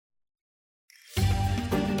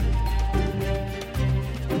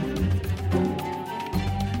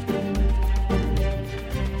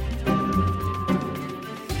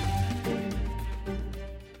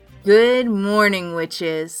Good morning,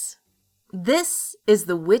 witches. This is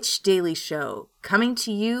the Witch Daily Show, coming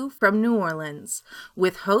to you from New Orleans,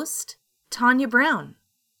 with host Tanya Brown.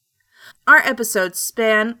 Our episodes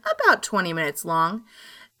span about 20 minutes long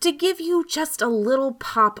to give you just a little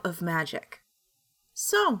pop of magic.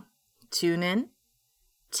 So, tune in,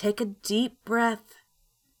 take a deep breath,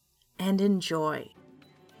 and enjoy.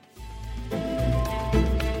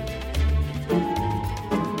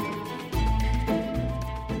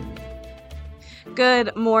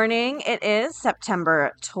 Good morning. It is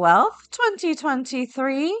September 12th,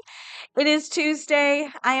 2023. It is Tuesday.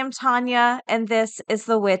 I am Tanya, and this is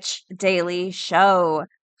the Witch Daily Show.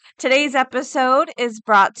 Today's episode is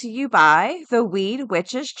brought to you by the Weed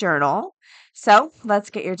Witches Journal. So let's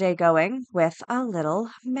get your day going with a little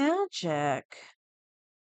magic.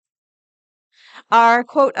 Our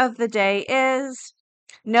quote of the day is,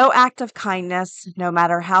 "No act of kindness, no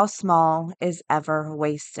matter how small, is ever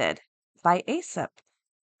wasted," by Aesop.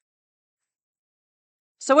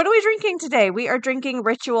 So what are we drinking today? We are drinking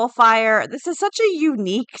Ritual Fire. This is such a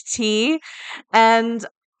unique tea, and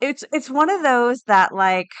it's one of those that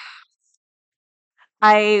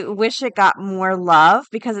I wish it got more love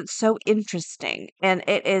because it's so interesting and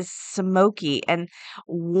it is smoky and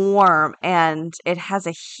warm and it has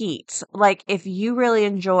a heat. Like if you really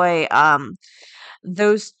enjoy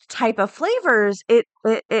those type of flavors, it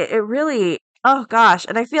really, oh gosh.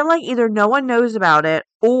 And I feel like either no one knows about it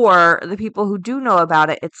or the people who do know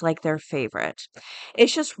about it, it's like their favorite.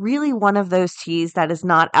 It's just really one of those teas that is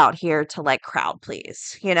not out here to like crowd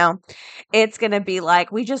please, you know? It's going to be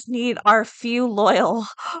like we just need our few loyal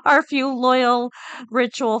our few loyal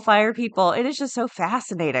Ritual Fire people. It is just so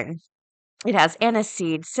fascinating. It has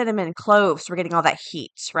aniseed, cinnamon, cloves. We're getting all that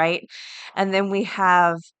heat, right? And then we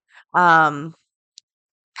have um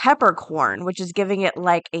peppercorn, which is giving it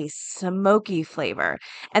like a smoky flavor.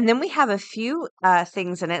 And then we have a few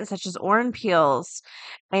things in it, such as orange peels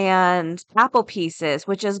and apple pieces,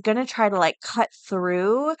 which is going to try to like cut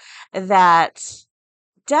through that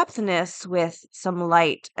depthness with some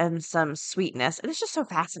light and some sweetness. And it's just so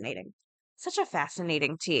fascinating. Such a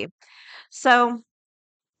fascinating tea. So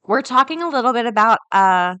we're talking a little bit about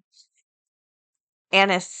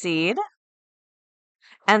aniseed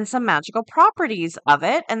and some magical properties of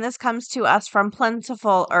it. And this comes to us from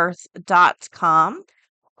plentifulearth.com.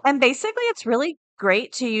 And basically, it's really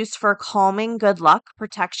great to use for calming, good luck,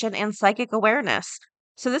 protection, and psychic awareness.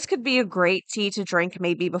 So, this could be a great tea to drink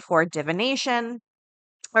maybe before divination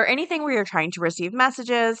or anything where you're trying to receive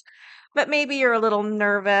messages, but maybe you're a little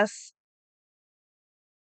nervous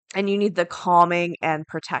and you need the calming and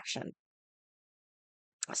protection.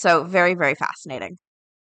 So, very, very fascinating.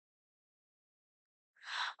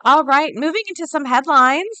 All right, moving into some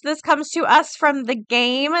headlines. This comes to us from the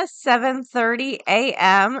game 7:30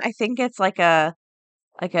 a.m. I think it's like a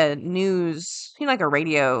news, like a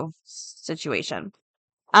radio situation.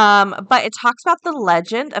 But it talks about the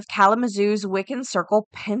legend of Kalamazoo's Wiccan Circle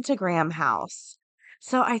Pentagram House.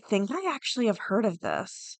 So I think I actually have heard of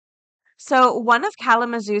this. So, one of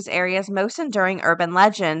Kalamazoo's area's most enduring urban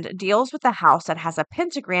legend deals with a house that has a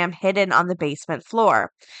pentagram hidden on the basement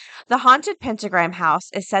floor. The haunted pentagram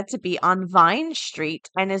house is said to be on Vine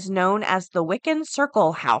Street and is known as the Wiccan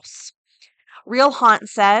Circle House. Real Haunt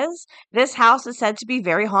says this house is said to be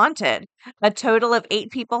very haunted. A total of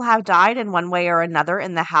 8 people have died in one way or another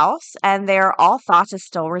in the house, and they are all thought to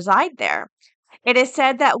still reside there. It is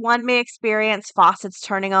said that one may experience faucets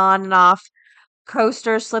turning on and off,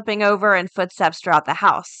 coasters slipping over, and footsteps throughout the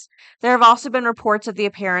house. There have also been reports of the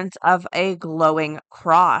appearance of a glowing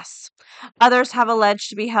cross. Others have alleged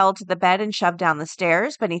to be held to the bed and shoved down the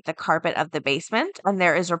stairs beneath the carpet of the basement, and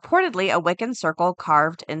there is reportedly a Wiccan circle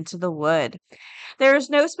carved into the wood. There is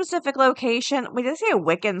no specific location. Wait, did they say a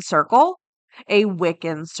Wiccan circle? A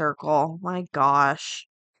Wiccan circle. My gosh.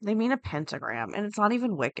 They mean a pentagram, and it's not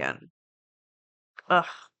even Wiccan. Ugh.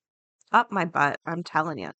 Up my butt. I'm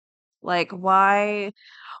telling you. Like, why?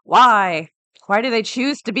 Why? Why do they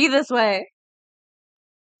choose to be this way?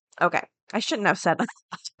 Okay. I shouldn't have said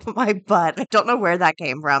my butt. I don't know where that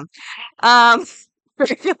came from. Um,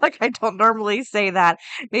 I feel like I don't normally say that.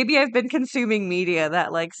 Maybe I've been consuming media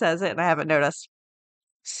that like says it and I haven't noticed.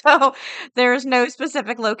 So there's no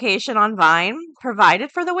specific location on Vine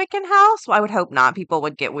provided for the Wiccan house. Well, I would hope not. People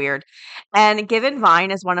would get weird. And given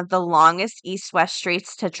Vine is one of the longest east-west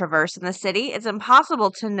streets to traverse in the city, it's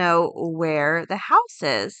impossible to know where the house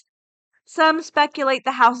is. Some speculate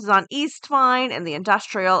the house is on East Vine in the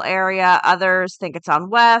industrial area. Others think it's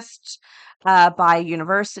on West by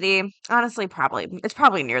University. Honestly, probably it's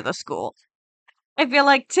probably near the school. I feel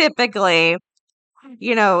like typically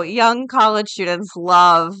Young college students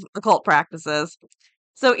love occult practices.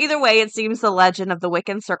 So either way, it seems the legend of the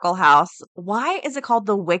Wiccan Circle House. Why is it called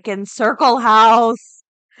the Wiccan Circle House?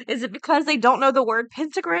 Is it because they don't know the word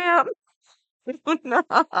pentagram? No.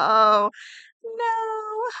 No.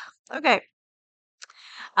 Okay.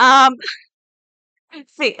 Um,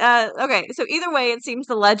 okay, so either way, it seems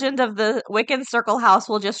the legend of the Wiccan Circle House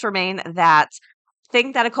will just remain that.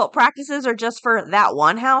 Think that occult practices are just for that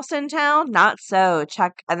one house in town? Not so.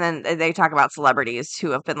 Check, and then they talk about celebrities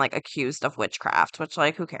who have been like accused of witchcraft, which,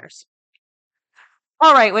 like, who cares?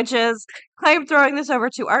 All right, witches, I am throwing this over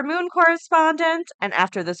to our moon correspondent, and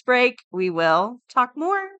after this break, we will talk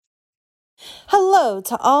more. Hello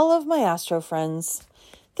to all of my astro friends.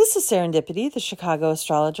 This is Serendipity, the Chicago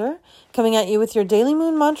astrologer, coming at you with your daily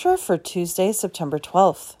moon mantra for Tuesday, September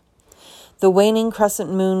 12th. The waning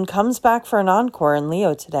crescent moon comes back for an encore in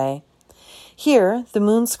Leo today. Here, the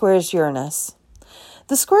moon squares Uranus.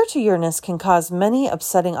 The square to Uranus can cause many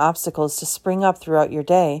upsetting obstacles to spring up throughout your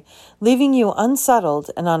day, leaving you unsettled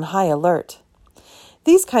and on high alert.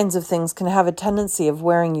 These kinds of things can have a tendency of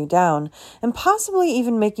wearing you down and possibly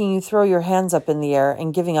even making you throw your hands up in the air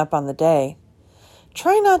and giving up on the day.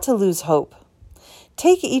 Try not to lose hope.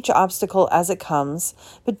 Take each obstacle as it comes,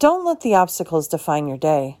 but don't let the obstacles define your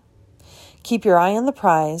day. Keep your eye on the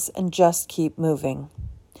prize and just keep moving.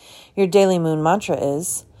 Your daily moon mantra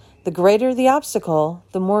is, the greater the obstacle,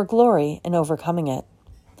 the more glory in overcoming it.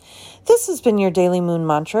 This has been your daily moon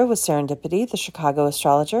mantra with Serendipity, the Chicago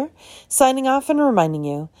astrologer, signing off and reminding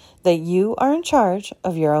you that you are in charge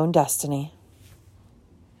of your own destiny.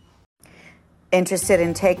 Interested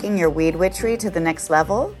in taking your weed witchery to the next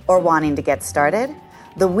level or wanting to get started?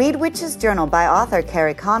 The Weed Witch's Journal by author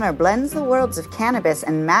Carrie Connor blends the worlds of cannabis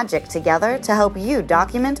and magic together to help you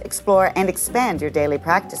document, explore, and expand your daily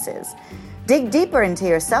practices. Dig deeper into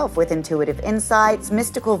yourself with intuitive insights,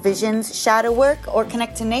 mystical visions, shadow work, or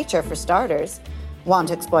connect to nature for starters. Want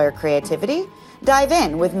to explore your creativity? Dive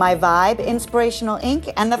in with My Vibe, Inspirational Ink,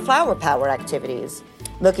 and the Flower Power activities.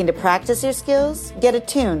 Looking to practice your skills? Get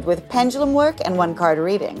attuned with pendulum work and one-card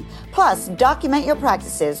reading. Plus, document your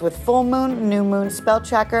practices with full moon, new moon spell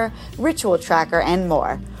tracker, ritual tracker, and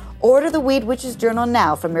more. Order the Weed Witch's Journal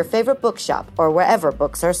now from your favorite bookshop or wherever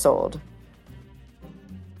books are sold.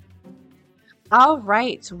 All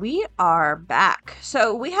right, we are back.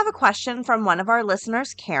 So we have a question from one of our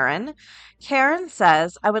listeners, Karen. Karen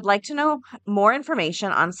says, I would like to know more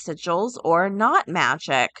information on sigils or not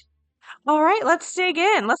magic. All right, let's dig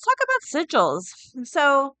in. Let's talk about sigils.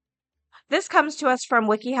 So this comes to us from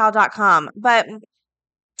wikihow.com,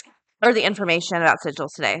 or the information about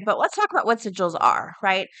sigils today. But let's talk about what sigils are,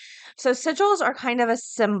 right? So sigils are kind of a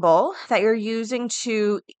symbol that you're using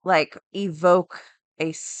to like evoke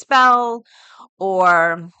a spell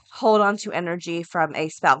or hold on to energy from a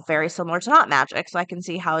spell, very similar to not magic. So I can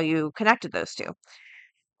see how you connected those two.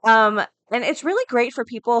 And it's really great for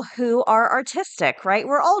people who are artistic, right?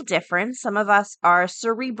 We're all different. Some of us are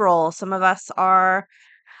cerebral. Some of us are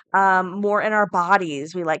more in our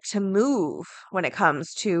bodies. We like to move when it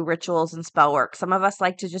comes to rituals and spell work. Some of us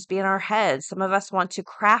like to just be in our heads. Some of us want to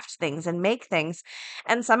craft things and make things.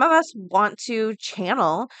 And some of us want to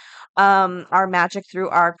channel our magic through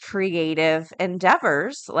our creative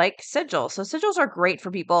endeavors like sigils. So sigils are great for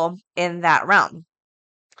people in that realm.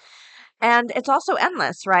 And it's also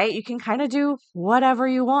endless, right? You can kind of do whatever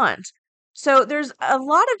you want. So there's a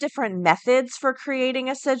lot of different methods for creating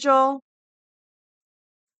a sigil.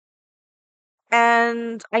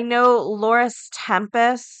 And I know Loris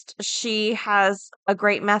Tempest, she has a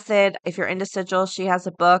great method. If you're into sigils, she has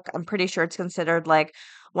a book. I'm pretty sure it's considered like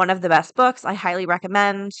one of the best books. I highly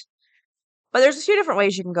recommend. But there's a few different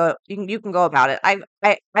ways you can go about it.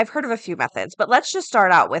 I've heard of a few methods, but let's just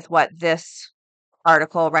start out with what this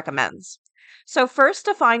article recommends. So, first,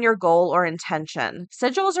 define your goal or intention.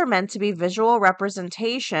 Sigils are meant to be visual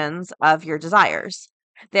representations of your desires.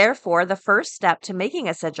 Therefore, the first step to making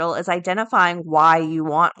a sigil is identifying why you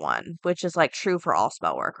want one, which is like true for all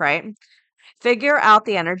spell work, right? Figure out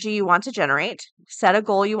the energy you want to generate, set a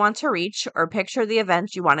goal you want to reach, or picture the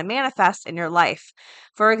event you want to manifest in your life.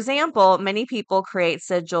 For example, many people create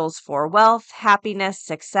sigils for wealth, happiness,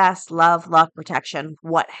 success, love, luck, protection,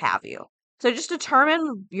 what have you. So just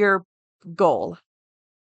determine your goal.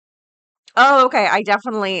 Oh, okay.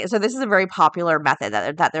 So this is a very popular method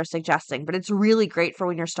that they're suggesting, but it's really great for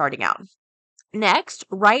when you're starting out. Next,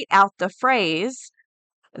 write out the phrase,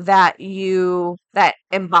 that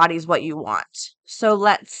embodies what you want. So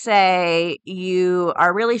let's say you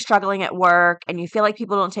are really struggling at work and you feel like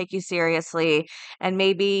people don't take you seriously, and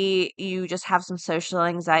maybe you just have some social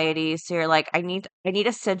anxiety. So you're like, I need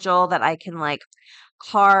a sigil that I can like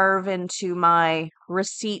carve into my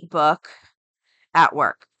receipt book at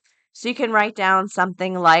work. So you can write down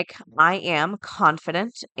something like, I am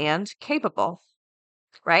confident and capable,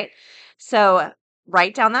 right? So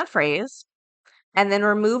write down that phrase and then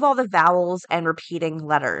remove all the vowels and repeating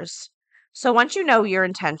letters. So once you know your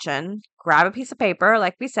intention, grab a piece of paper,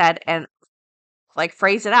 like we said, and like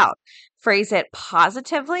phrase it out. Phrase it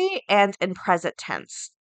positively and in present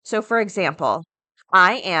tense. So for example,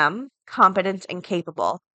 I am competent and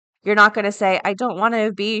capable. You're not going to say, I don't want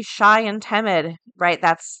to be shy and timid, right?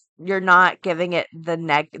 You're not giving it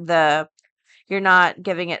you're not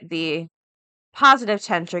giving it the positive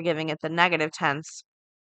tense, you're giving it the negative tense.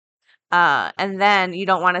 And then you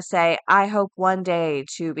don't want to say, I hope one day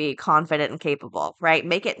to be confident and capable, right?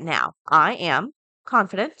 Make it now. I am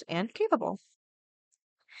confident and capable.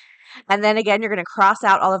 And then again, you're going to cross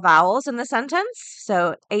out all the vowels in the sentence.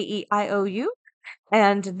 So A, E, I, O, U.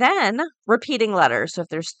 And then repeating letters. So if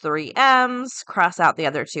there's 3 M's, cross out the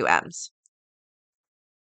other 2 M's.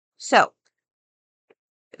 So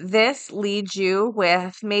this leads you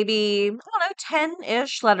with maybe, I don't know,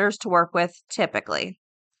 10-ish letters to work with typically.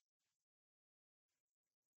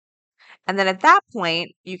 And then at that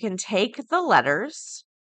point, you can take the letters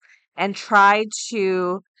and try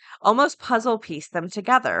to almost puzzle piece them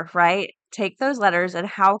together, right? Take those letters and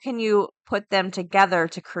how can you put them together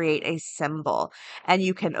to create a symbol? And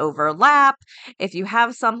you can overlap if you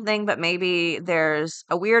have something, but maybe there's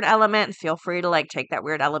a weird element, feel free to like take that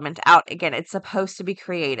weird element out. Again, it's supposed to be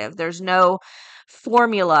creative. There's no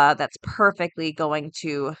formula that's perfectly going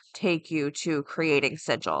to take you to creating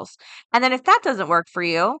sigils. And then if that doesn't work for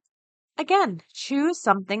you, again, choose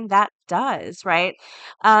something that does, right?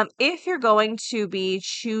 If you're going to be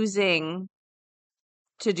choosing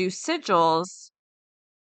to do sigils,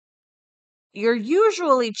 you're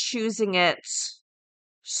usually choosing it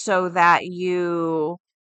so that you're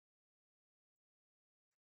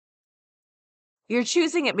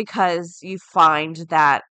choosing it because you find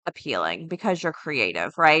that appealing, because you're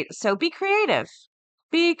creative, right? So be creative.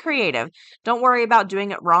 Be creative. Don't worry about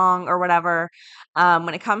doing it wrong or whatever.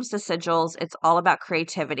 When it comes to sigils, it's all about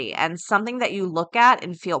creativity. And something that you look at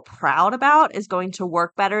and feel proud about is going to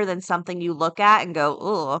work better than something you look at and go,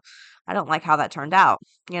 oh, I don't like how that turned out,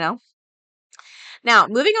 you know? Now,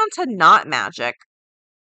 moving on to knot magic.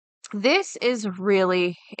 This is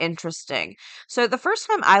really interesting. So the first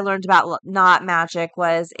time I learned about knot magic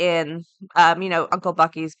was in, Uncle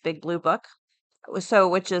Bucky's Big Blue Book. So,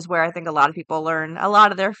 which is where I think a lot of people learn a lot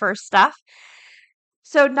of their first stuff.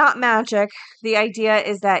 So, knot magic, the idea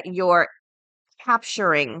is that you're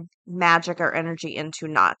capturing magic or energy into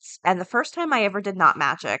knots. And the first time I ever did knot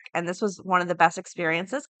magic, and this was one of the best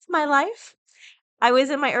experiences of my life, I was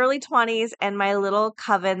in my early 20s and my little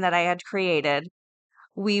coven that I had created.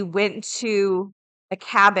 We went to a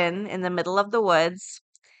cabin in the middle of the woods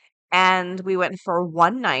and we went for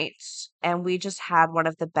one night and we just had one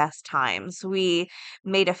of the best times. We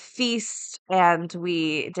made a feast and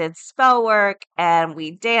we did spell work and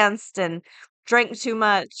we danced and drank too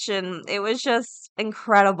much and it was just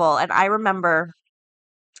incredible. And I remember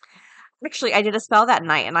actually I did a spell that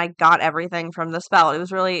night and I got everything from the spell. It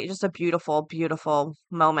was really just a beautiful, beautiful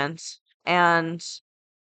moment. And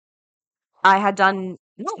I had done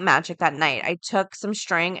knot magic that night. I took some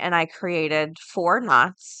string and I created 4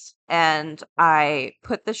 knots and I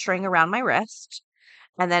put the string around my wrist.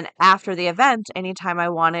 And then after the event, anytime I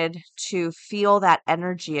wanted to feel that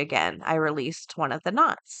energy again, I released one of the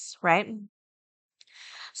knots, right?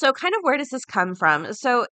 So, kind of where does this come from?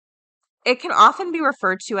 So, it can often be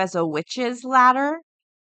referred to as a witch's ladder.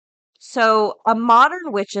 So, a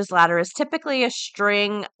modern witch's ladder is typically a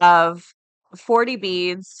string of 40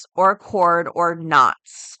 beads or cord or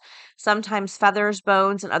knots. Sometimes feathers,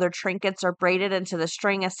 bones, and other trinkets are braided into the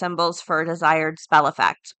string as symbols for a desired spell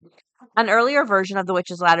effect. An earlier version of the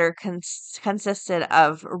witch's ladder consisted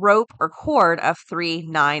of rope or cord of 3,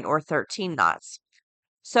 9, or 13 knots.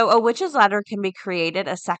 So a witch's ladder can be created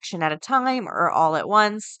a section at a time or all at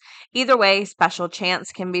once. Either way, special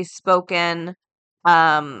chants can be spoken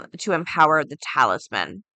to empower the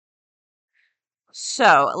talisman.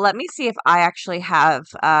 So let me see if I actually have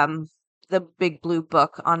the Big Blue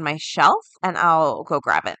Book on my shelf and I'll go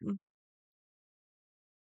grab it.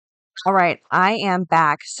 All right, I am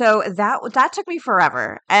back. So that took me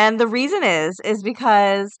forever. And the reason is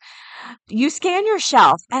because you scan your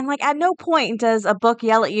shelf and like at no point does a book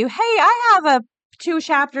yell at you, "Hey, I have a 2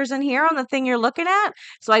 chapters in here on the thing you're looking at.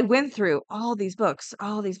 So I went through all these books,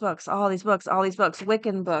 all these books, all these books, all these books,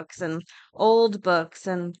 Wiccan books and old books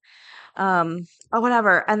and or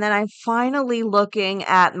whatever. And then I'm finally looking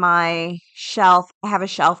at my shelf. I have a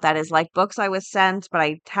shelf that is like books I was sent, but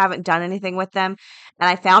I haven't done anything with them. And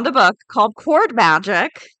I found a book called Cord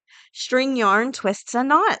Magic, String Yarn, Twists and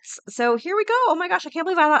Knots. So here we go. Oh my gosh, I can't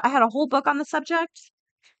believe I had a whole book on the subject.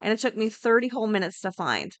 And it took me 30 whole minutes to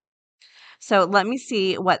find. So let me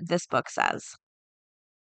see what this book says.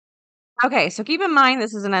 Okay, so keep in mind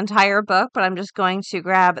this is an entire book, but I'm just going to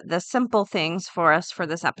grab the simple things for us for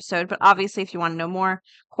this episode. But obviously, if you want to know more,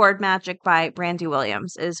 Cord Magic by Brandy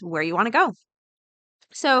Williams is where you want to go.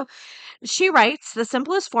 So she writes, the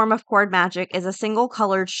simplest form of cord magic is a single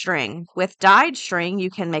colored string. With dyed string, you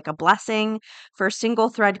can make a blessing. For single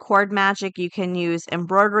thread cord magic, you can use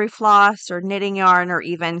embroidery floss or knitting yarn or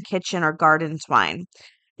even kitchen or garden twine.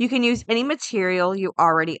 You can use any material you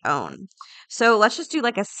already own. So let's just do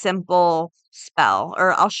like a simple spell,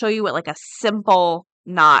 or I'll show you what like a simple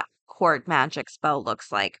knot cord magic spell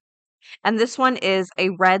looks like. And this one is a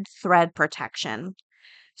red thread protection.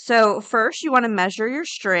 So first you want to measure your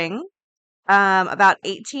string about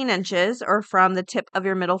 18 inches or from the tip of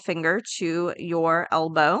your middle finger to your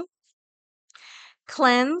elbow.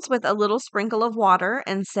 Cleanse with a little sprinkle of water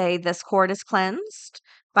and say, this cord is cleansed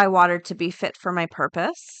by water to be fit for my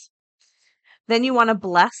purpose. Then you want to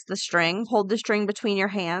bless the string. Hold the string between your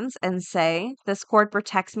hands and say, this cord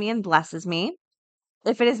protects me and blesses me.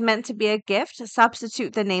 If it is meant to be a gift,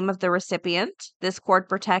 substitute the name of the recipient. This cord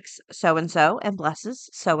protects so-and-so and blesses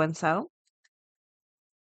so-and-so.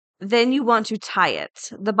 Then you want to tie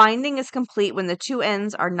it. The binding is complete when the two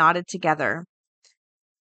ends are knotted together.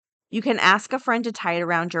 You can ask a friend to tie it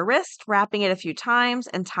around your wrist, wrapping it a few times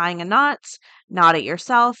and tying a knot. Knot it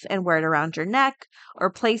yourself and wear it around your neck, or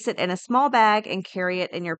place it in a small bag and carry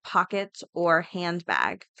it in your pocket or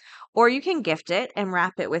handbag. Or you can gift it and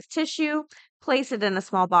wrap it with tissue, place it in a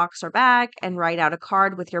small box or bag, and write out a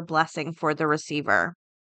card with your blessing for the receiver.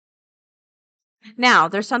 Now,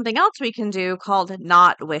 there's something else we can do called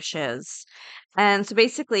knot wishes. And so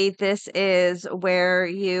basically, this is where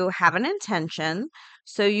you have an intention.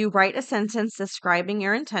 So you write a sentence describing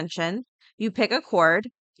your intention, you pick a cord,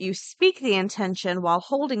 you speak the intention while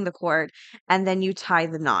holding the cord, and then you tie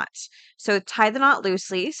the knot. So tie the knot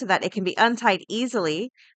loosely so that it can be untied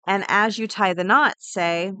easily. And as you tie the knot,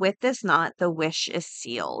 say, with this knot, the wish is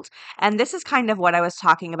sealed. And this is kind of what I was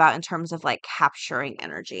talking about in terms of like capturing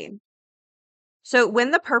energy. So when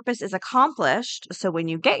the purpose is accomplished, so when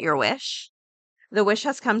you get your wish, the wish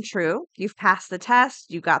has come true, you've passed the test,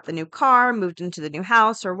 you got the new car, moved into the new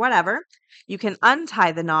house, or whatever, you can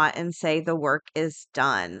untie the knot and say the work is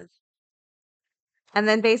done. And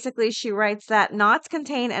then basically she writes that knots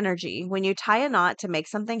contain energy. When you tie a knot to make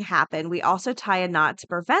something happen, we also tie a knot to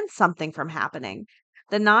prevent something from happening.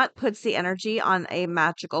 The knot puts the energy on a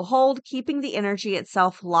magical hold, keeping the energy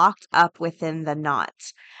itself locked up within the knot.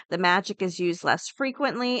 The magic is used less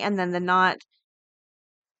frequently, and then the knot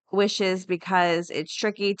wishes because it's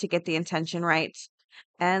tricky to get the intention right.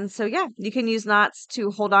 And so, yeah, you can use knots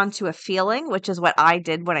to hold on to a feeling, which is what I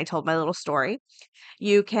did when I told my little story.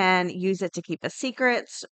 You can use it to keep a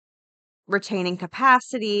secret, retaining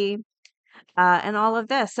capacity, and all of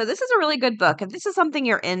this. So this is a really good book. If this is something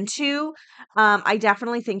you're into, I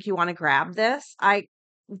definitely think you want to grab this. I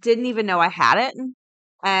didn't even know I had it.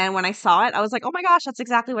 And when I saw it, I was like, oh my gosh, that's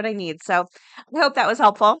exactly what I need. So I hope that was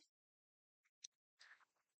helpful.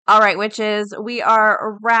 All right, witches, we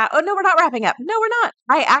are oh no, we're not wrapping up. No, we're not.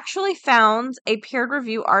 I actually found a peer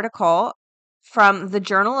review article from the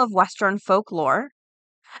Journal of Western Folklore,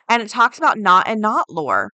 and it talks about knot and knot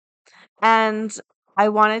lore. And I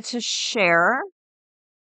wanted to share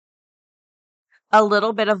a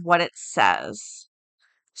little bit of what it says.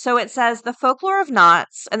 So it says the folklore of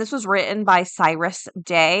knots, and this was written by Cyrus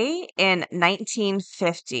Day in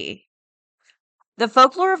 1950. The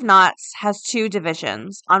folklore of knots has two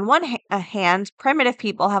divisions. On one hand, primitive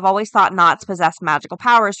people have always thought knots possess magical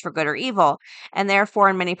powers for good or evil, and therefore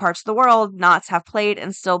in many parts of the world, knots have played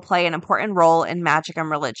and still play an important role in magic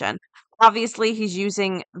and religion. Obviously, he's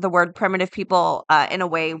using the word primitive people in a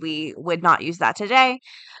way we would not use that today.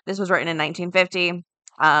 This was written in 1950.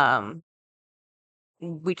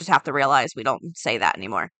 We just have to realize we don't say that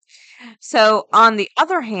anymore. So on the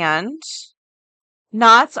other hand,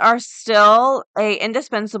 knots are still a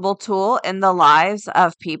indispensable tool in the lives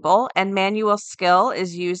of people, and manual skill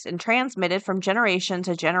is used and transmitted from generation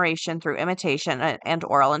to generation through imitation and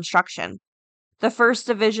oral instruction. The first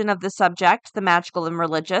division of the subject, the magical and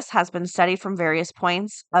religious, has been studied from various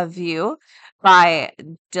points of view by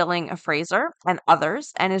Dilling Fraser and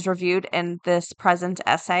others and is reviewed in this present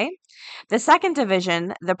essay. The second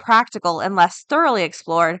division, the practical and less thoroughly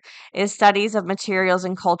explored, is studies of materials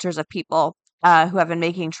and cultures of people who have been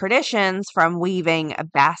making traditions from weaving,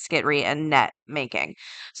 basketry, and net making.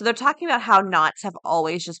 So they're talking about how knots have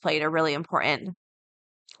always just played a really important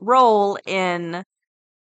role in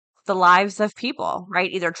the lives of people,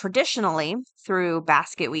 right? Either traditionally through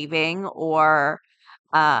basket weaving or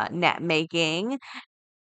net making,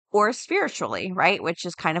 or spiritually, right? Which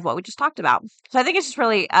is kind of what we just talked about. So I think it's just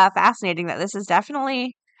really fascinating that this is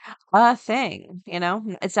definitely a thing, you know?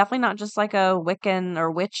 It's definitely not just like a Wiccan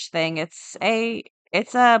or witch thing. It's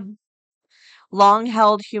a long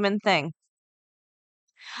held human thing.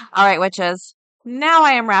 All right, witches. Now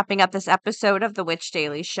I am wrapping up this episode of the Witch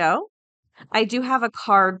Daily Show. I do have a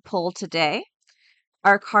card pull today.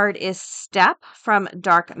 Our card is Step from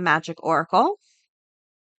Dark Magic Oracle.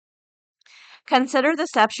 Consider the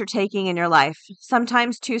steps you're taking in your life.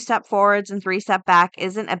 Sometimes 2 step forwards and 3 step back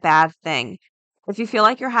isn't a bad thing. If you feel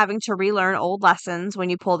like you're having to relearn old lessons when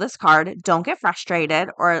you pull this card, don't get frustrated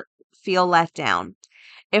or feel let down.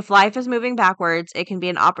 If life is moving backwards, it can be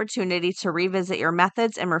an opportunity to revisit your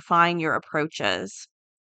methods and refine your approaches.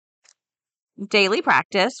 Daily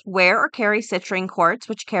practice. Wear or carry citrine quartz,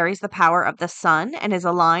 which carries the power of the sun and is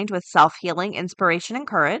aligned with self-healing, inspiration, and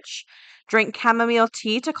courage. Drink chamomile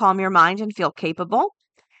tea to calm your mind and feel capable.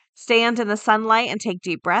 Stand in the sunlight and take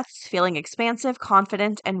deep breaths, feeling expansive,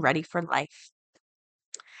 confident, and ready for life.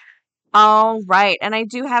 All right, and I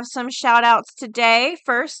do have some shout outs today.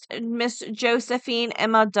 First, Miss Josephine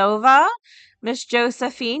Imadova. Miss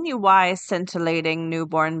Josephine, you wise, scintillating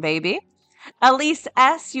newborn baby. Elise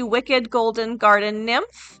S., you wicked golden garden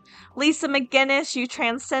nymph. Lisa McGinnis, you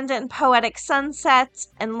transcendent poetic sunset.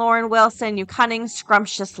 And Lauren Wilson, you cunning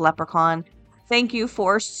scrumptious leprechaun. Thank you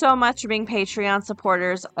for so much for being Patreon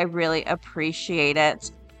supporters. I really appreciate it.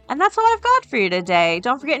 And that's what I've got for you today.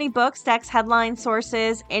 Don't forget any books, decks, headlines,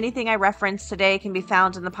 sources. Anything I referenced today can be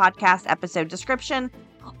found in the podcast episode description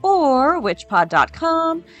or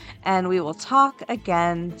witchpod.com. And we will talk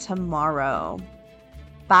again tomorrow.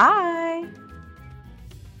 Bye.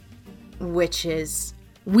 Witches,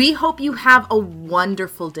 we hope you have a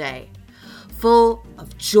wonderful day, full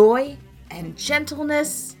of joy and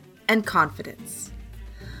gentleness and confidence.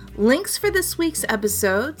 Links for this week's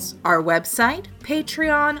episodes, our website,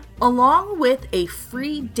 Patreon, along with a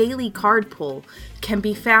free daily card pull can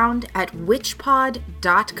be found at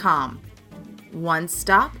witchpod.com. One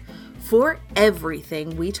stop for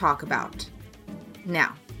everything we talk about.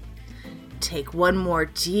 Now, take one more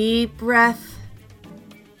deep breath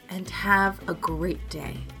and have a great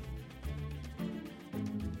day.